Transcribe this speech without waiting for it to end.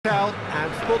out,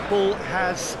 and football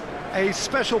has a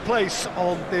special place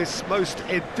on this most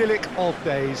idyllic of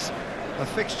days. A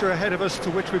fixture ahead of us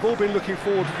to which we've all been looking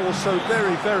forward for so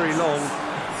very, very long,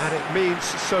 and it means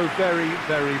so very,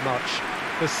 very much.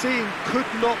 The scene could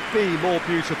not be more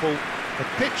beautiful. The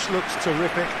pitch looks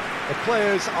terrific, the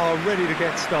players are ready to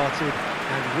get started,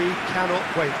 and we cannot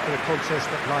wait for the contest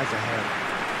that lies ahead.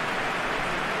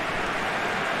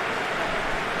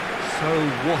 So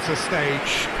what a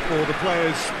stage for the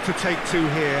players to take to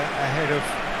here ahead of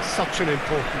such an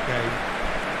important game.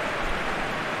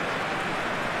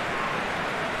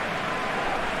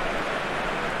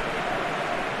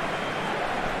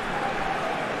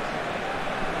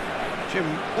 Jim,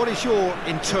 what is your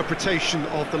interpretation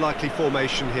of the likely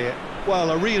formation here?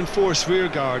 Well, a reinforced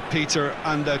rearguard, Peter,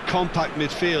 and a compact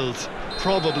midfield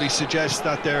probably suggests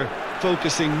that they're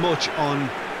focusing much on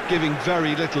giving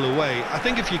very little away. I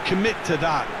think if you commit to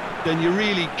that, then you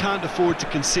really can't afford to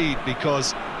concede,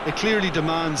 because it clearly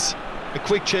demands a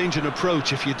quick change in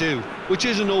approach if you do, which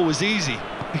isn't always easy,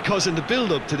 because in the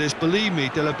build-up to this, believe me,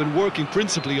 they'll have been working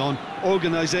principally on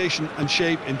organisation and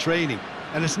shape in training,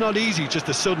 and it's not easy just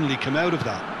to suddenly come out of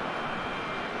that.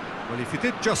 Well, if you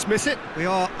did just miss it, we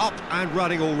are up and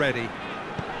running already.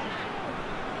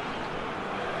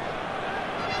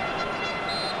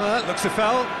 Looks a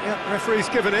foul. Yeah, referee's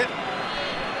given it.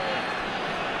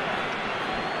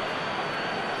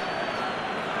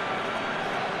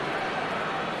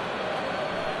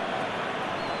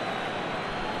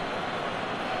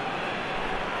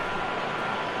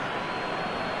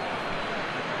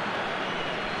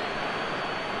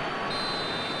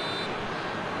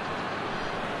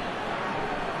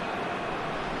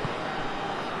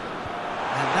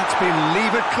 And that's been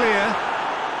levered clear.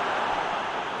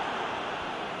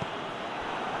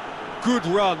 Good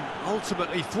run,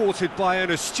 ultimately thwarted by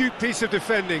an astute piece of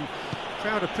defending.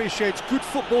 Crowd appreciates good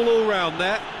football all round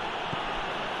there.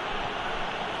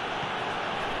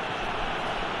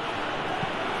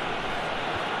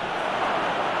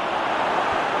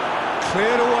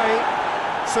 Cleared away.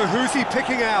 So who's he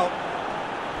picking out?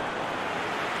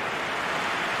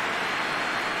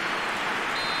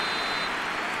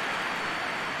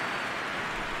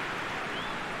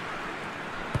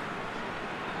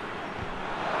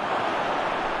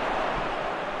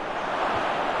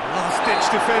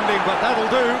 Defending, but that'll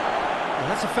do. Well,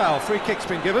 that's a foul. Free kick's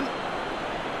been given.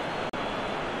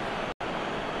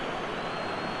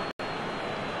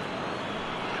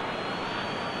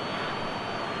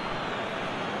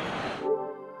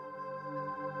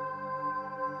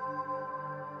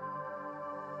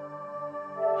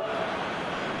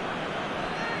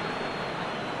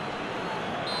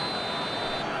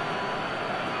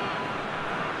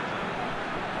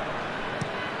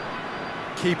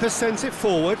 Keeper sends it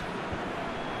forward.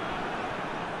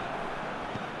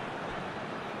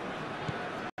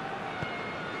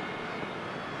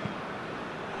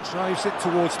 Drives it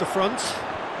towards the front.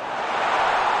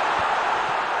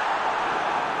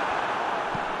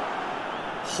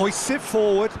 Hoists it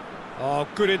forward. Oh,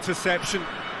 good interception.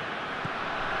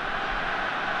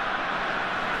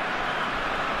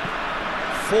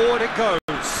 Forward it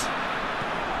goes.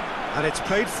 And it's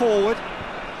played forward.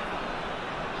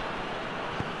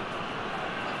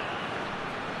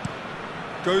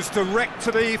 Goes direct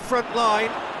to the front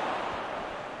line.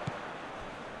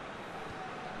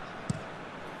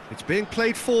 It's being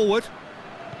played forward.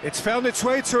 It's found its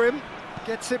way to him.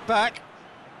 Gets it back.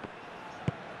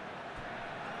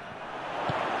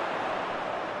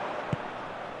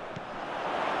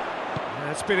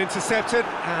 That's been intercepted,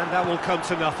 and that will come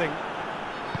to nothing.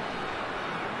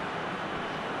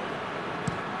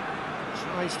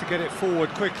 Tries to get it forward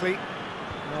quickly.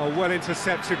 Oh, well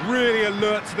intercepted, really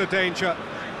alert to the danger.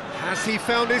 Has he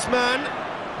found his man?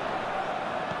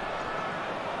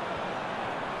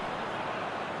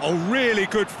 Oh, really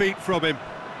good feet from him.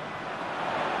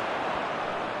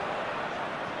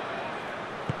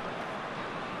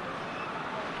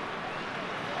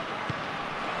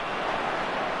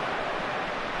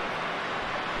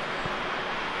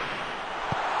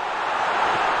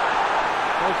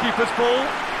 Goalkeeper's ball.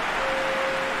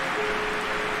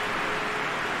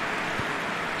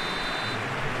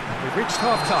 We've reached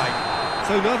half-time.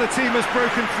 So another team has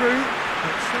broken through,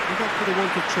 but certainly not for the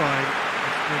want of trying.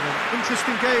 It's been an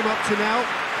interesting game up to now,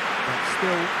 but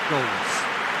still goalless.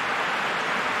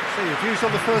 So your views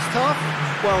on the first half?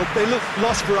 Well, they look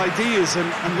lost for ideas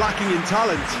and lacking in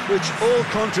talent, which all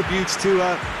contributes to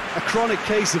a chronic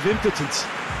case of impotence.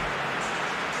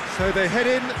 So they head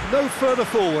in no further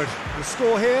forward. The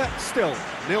score here, still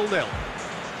 0-0.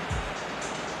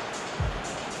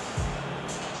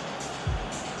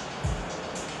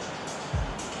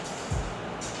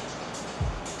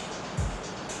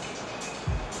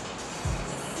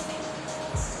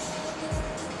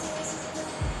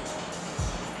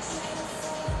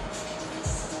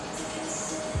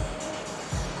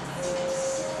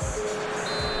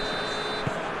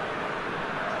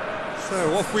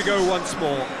 So off we go once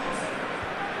more.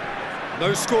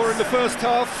 No score in the first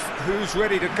half. Who's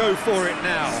ready to go for it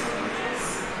now?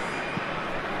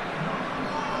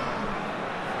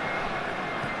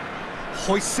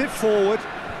 Hoists it forward.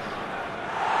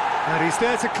 And he's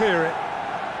there to clear it.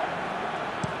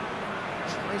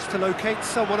 Tries to locate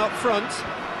someone up front.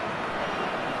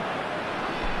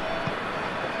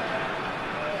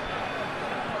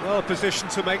 Well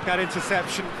positioned to make that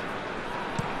interception.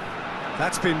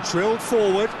 That's been drilled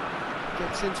forward.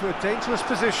 Gets into a dangerous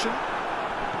position.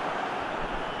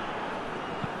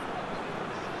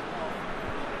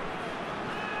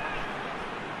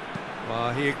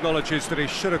 Well, he acknowledges that he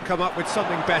should have come up with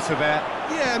something better there.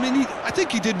 Yeah, I mean, I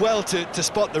think he did well to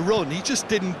spot the run. He just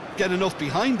didn't get enough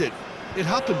behind it. It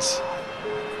happens.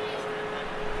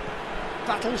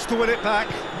 Battles to win it back.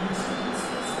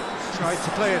 Tried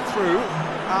to play it through.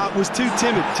 Was too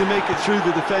timid to make it through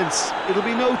the defence. It'll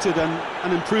be noted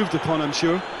and improved upon, I'm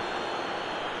sure.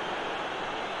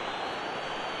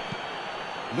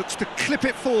 Looks to clip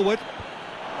it forward.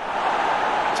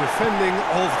 Defending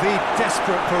of the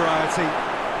desperate variety.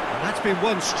 And that's been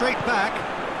won straight back.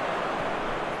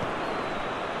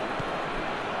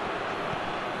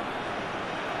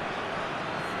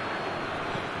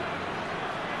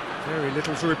 Very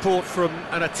little to report from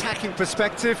an attacking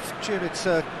perspective. Jim, it's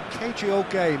a cagey old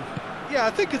game. Yeah,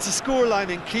 I think it's a scoreline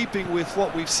in keeping with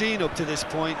what we've seen up to this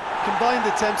point. Combined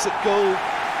attempts at goal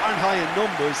aren't high in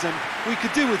numbers, and we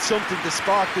could do with something to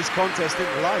spark this contest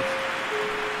into life.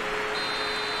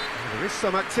 There is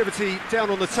some activity down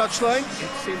on the touchline. It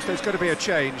seems there's going to be a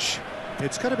change.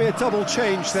 It's going to be a double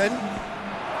change then.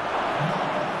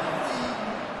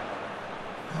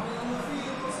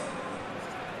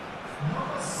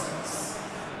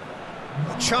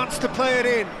 A chance to play it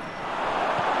in.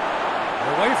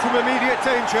 Away from immediate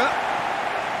danger.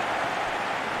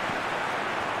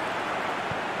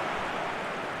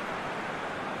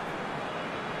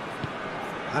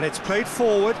 And it's played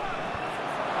forward.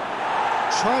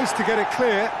 Tries to get it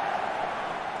clear.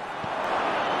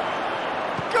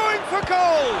 Going for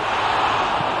goal!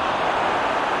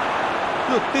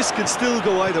 Look, this could still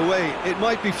go either way. It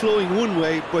might be flowing one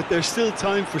way, but there's still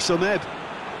time for some ebb.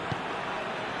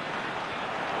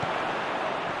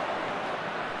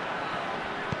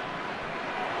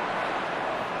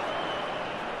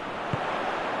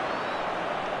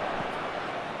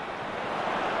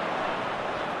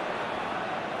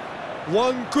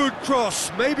 One good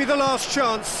cross, maybe the last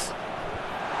chance.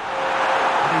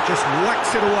 And he just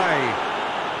whacks it away.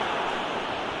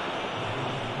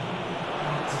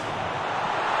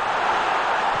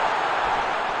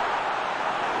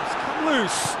 It's come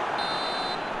loose.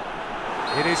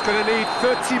 It is going to need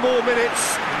 30 more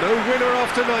minutes. No winner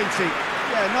after 90.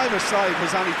 Yeah, neither side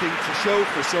has anything to show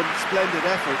for some splendid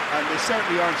effort, and they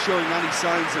certainly aren't showing any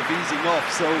signs of easing off,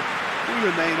 so we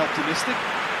remain optimistic.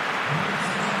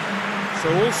 So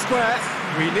all square,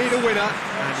 we need a winner,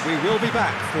 and we will be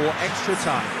back for extra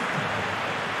time.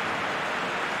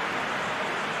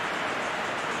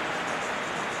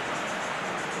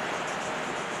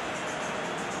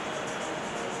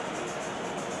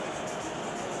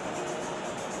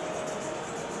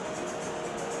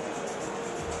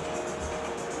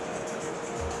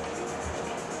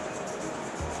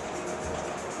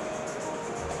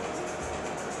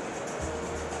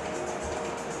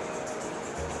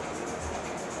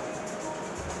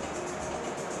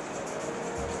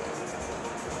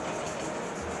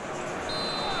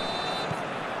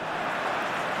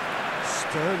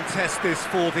 Stern test this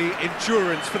for the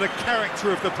endurance, for the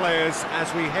character of the players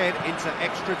as we head into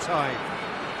extra time.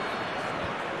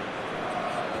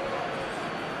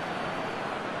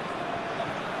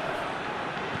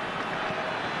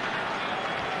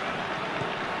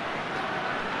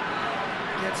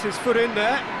 Gets his foot in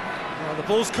there. Well, the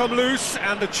ball's come loose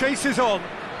and the chase is on.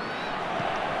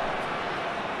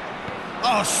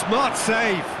 Oh, smart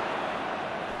save.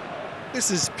 This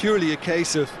is purely a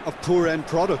case of poor end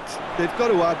product. They've got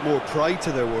to add more pride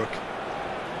to their work.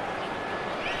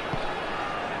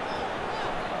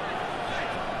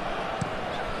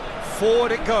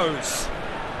 Forward it goes.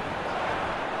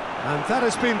 And that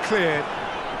has been cleared.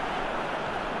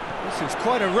 This is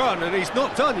quite a run and he's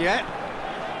not done yet.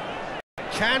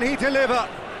 Can he deliver?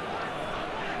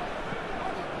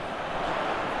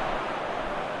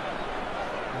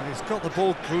 And he's got the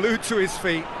ball glued to his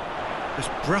feet.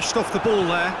 Just brushed off the ball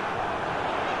there.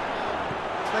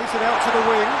 Plays it out to the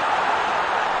wing.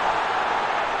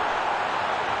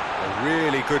 A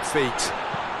really good feat.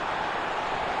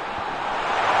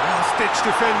 Well-stitched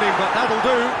defending, but that'll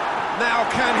do. Now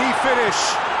can he finish?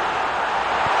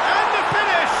 And the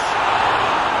finish!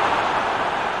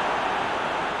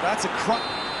 That's a crime.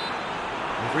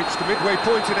 We've reached the midway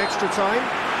point in extra time.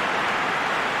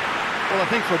 Well, I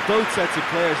think for both sets of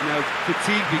players now,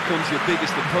 fatigue becomes your biggest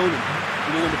opponent.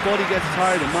 You know, when the body gets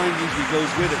tired, the mind usually goes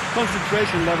with it.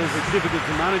 Concentration levels are difficult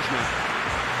to manage now.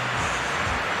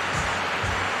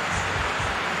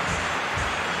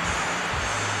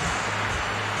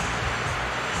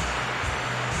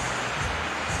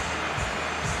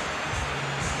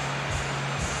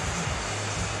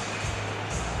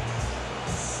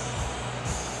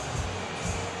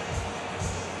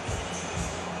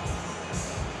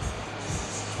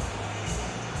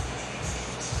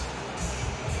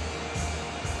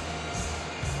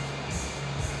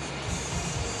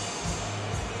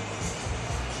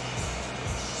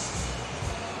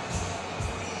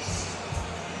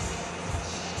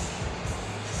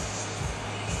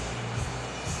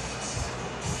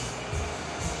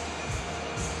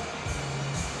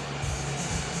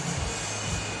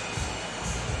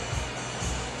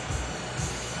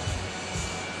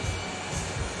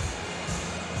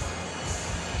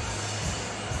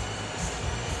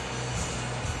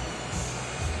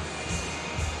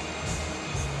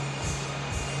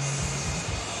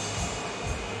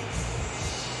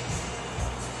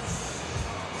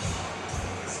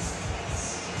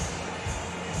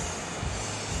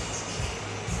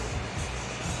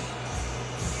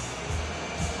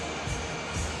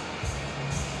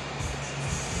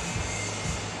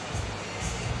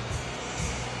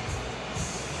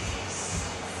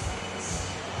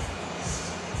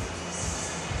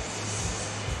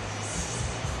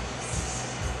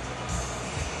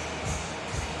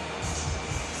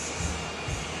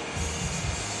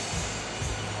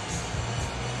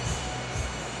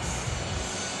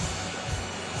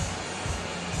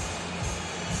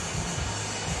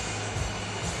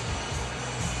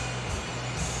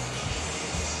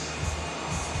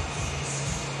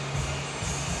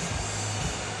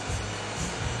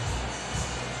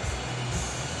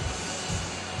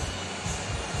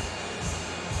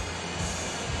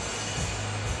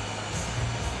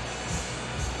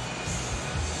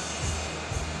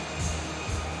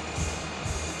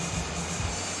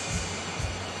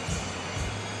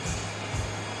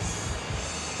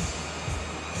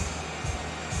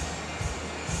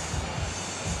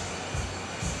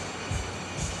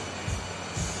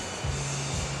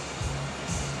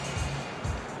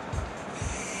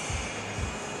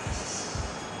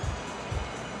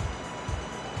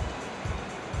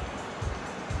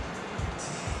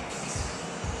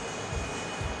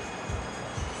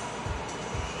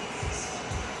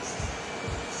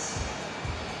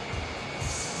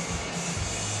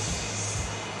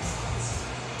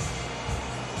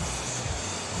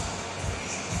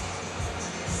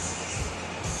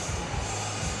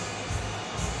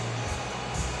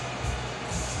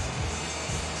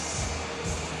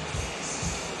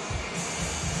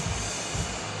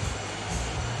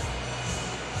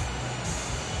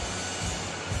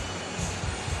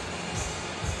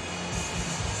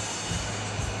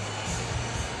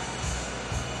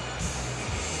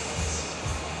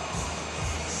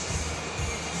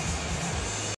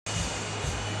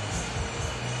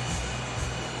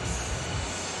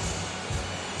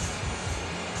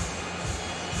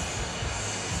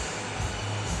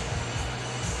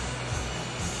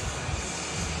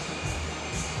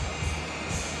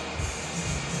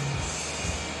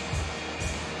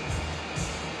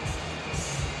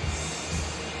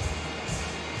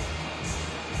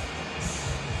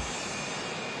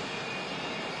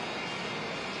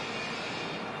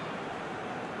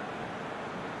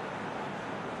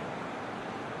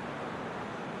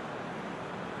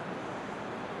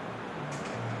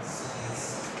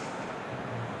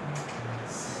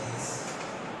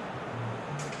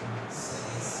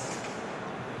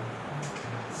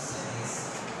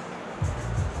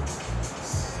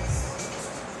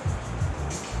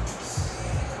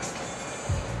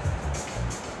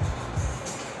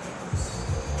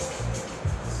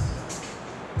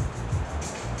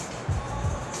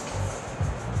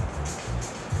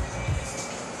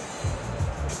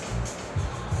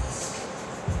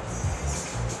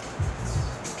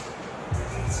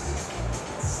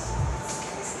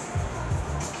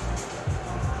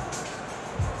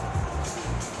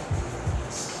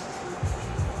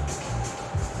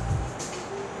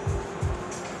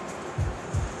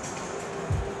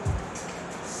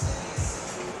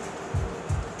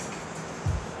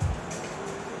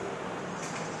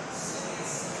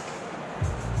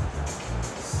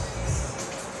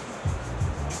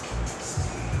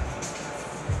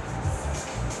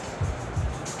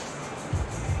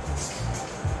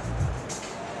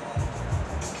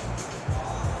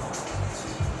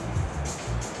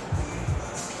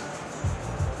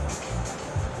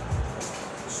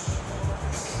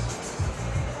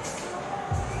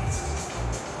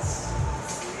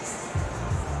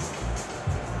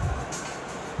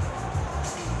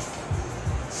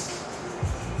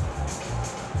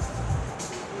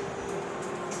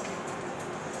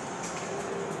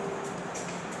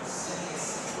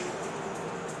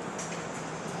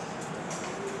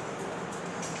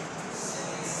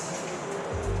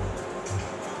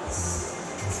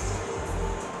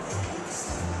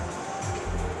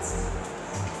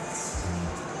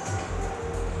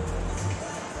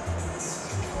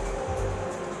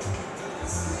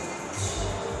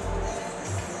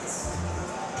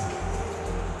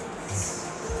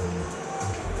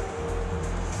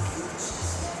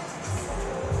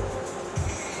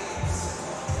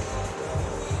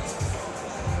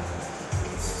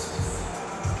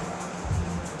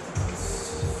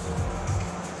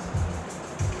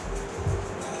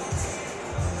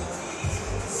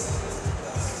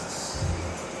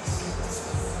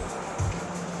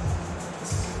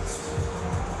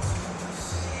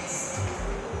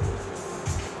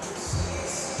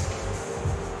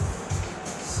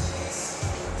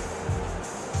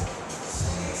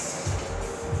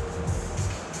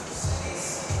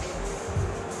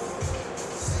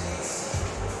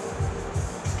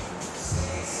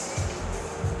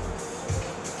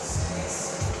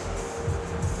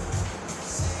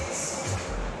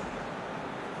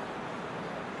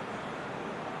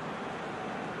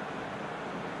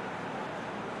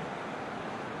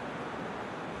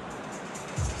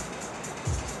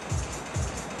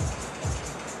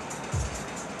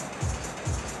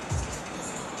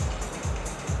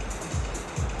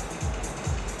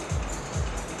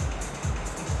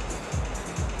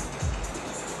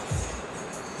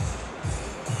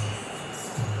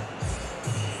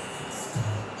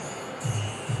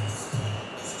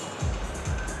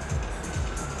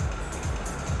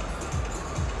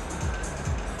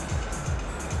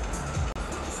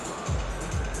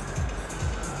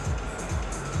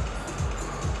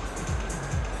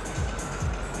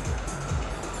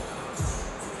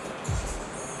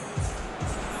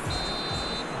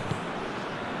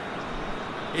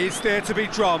 Is there to be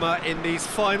drama in these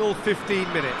final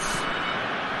 15 minutes?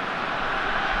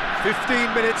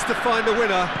 15 minutes to find a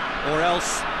winner, or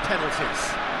else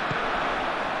penalties.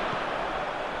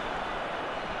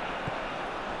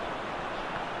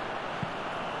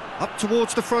 Up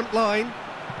towards the front line.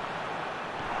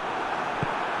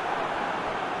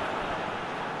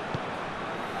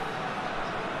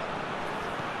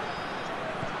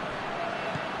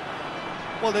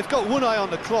 Well, they've got one eye on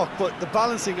the clock, but the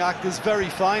balancing act is very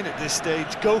fine at this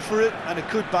stage. Go for it, and it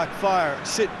could backfire.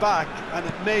 Sit back, and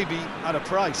it may be at a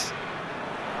price.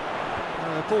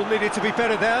 Ball needed to be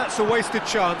better there, it's a wasted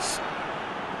chance.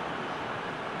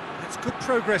 It's good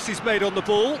progress he's made on the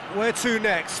ball. Where to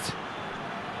next?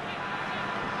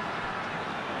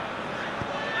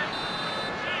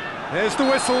 There's the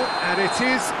whistle, and it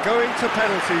is going to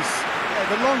penalties. Yeah,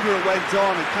 the longer it went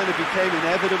on, it kind of became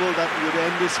inevitable that it would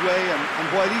end this way, and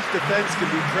while each defence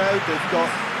can be proud they've got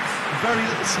very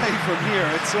little save from here,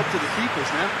 it's up to the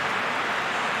keepers now.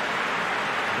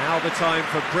 Now the time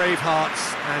for brave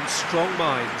hearts and strong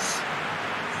minds.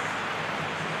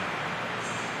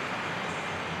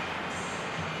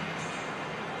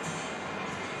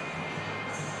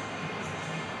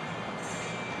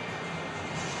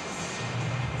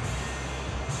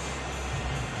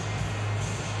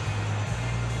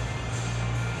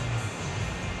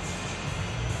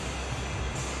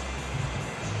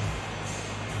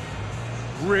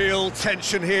 Real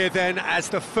tension here then as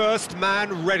the first man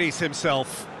readies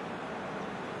himself.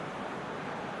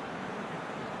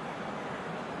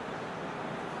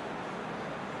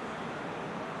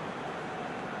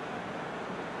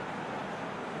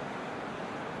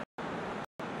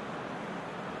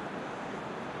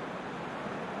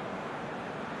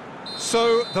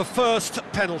 So, the first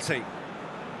penalty.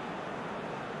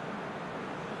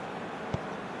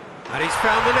 And he's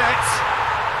found the net.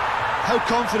 How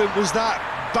confident was that?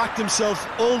 Backed himself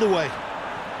all the way.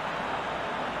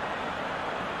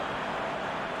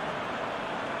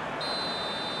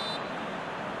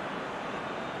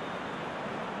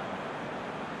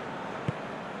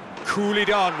 Coolly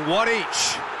done, one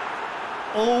each.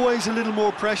 Always a little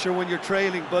more pressure when you're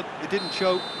trailing, but it didn't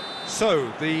show.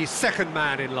 So, the second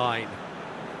man in line.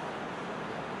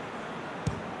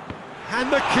 And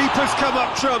the keeper's come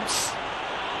up trumps.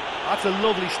 That's a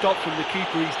lovely stop from the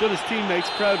keeper. He's done his teammates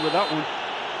proud with that one.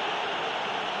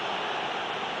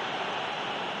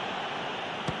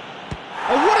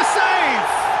 Oh, what a save!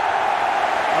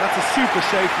 Oh, that's a super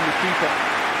save from the keeper.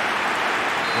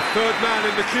 The third man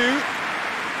in the queue.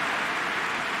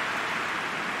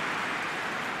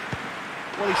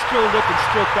 Well, he strolled up and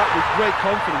struck that with great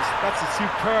confidence. That's a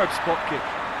superb spot kick.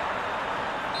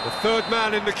 The third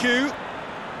man in the queue.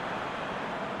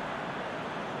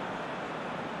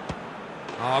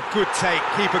 Oh, good take.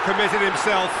 Keeper committed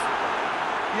himself.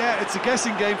 Yeah, it's a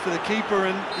guessing game for the keeper,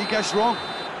 and he guessed wrong.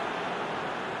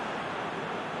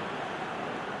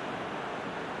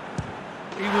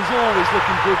 He was always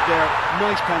looking good there.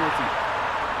 Nice penalty.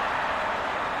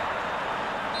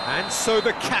 And so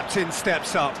the captain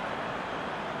steps up.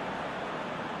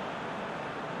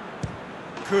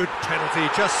 Good penalty,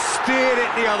 just steered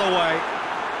it the other way.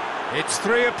 It's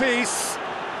three apiece.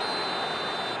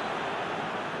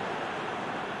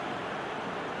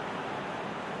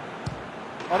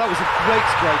 Oh, that was a great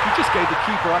strike. He just gave the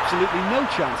keeper absolutely no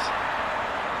chance.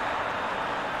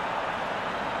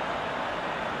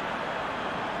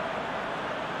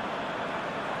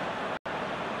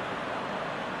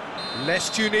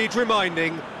 Lest you need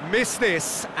reminding, miss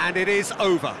this and it is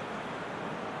over.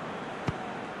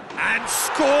 And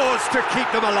scores to keep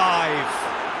them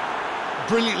alive.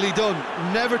 Brilliantly done.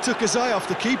 Never took his eye off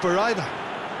the keeper either.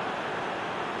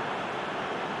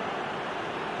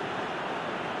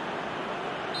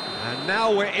 And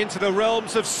now we're into the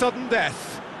realms of sudden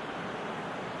death.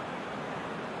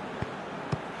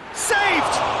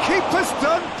 Saved! Keeper's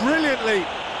done brilliantly.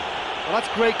 Well,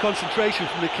 that's great concentration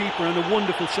from the keeper and a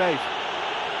wonderful save.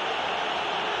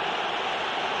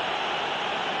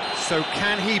 So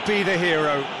can he be the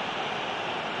hero?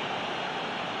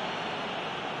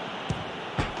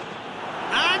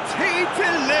 And he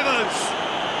delivers!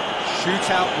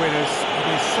 Shootout winners. It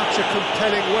is such a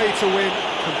compelling way to win.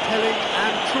 Compelling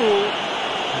and cruel.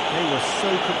 But they were so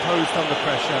composed under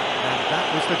pressure, and that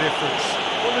was the difference.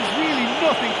 Well, there's really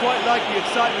nothing quite like the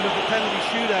excitement of a penalty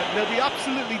shootout. They'll be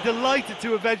absolutely delighted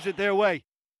to have edged it their way.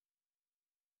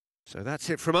 So that's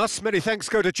it from us. Many thanks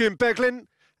go to Jim Beglin,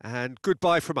 and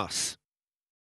goodbye from us.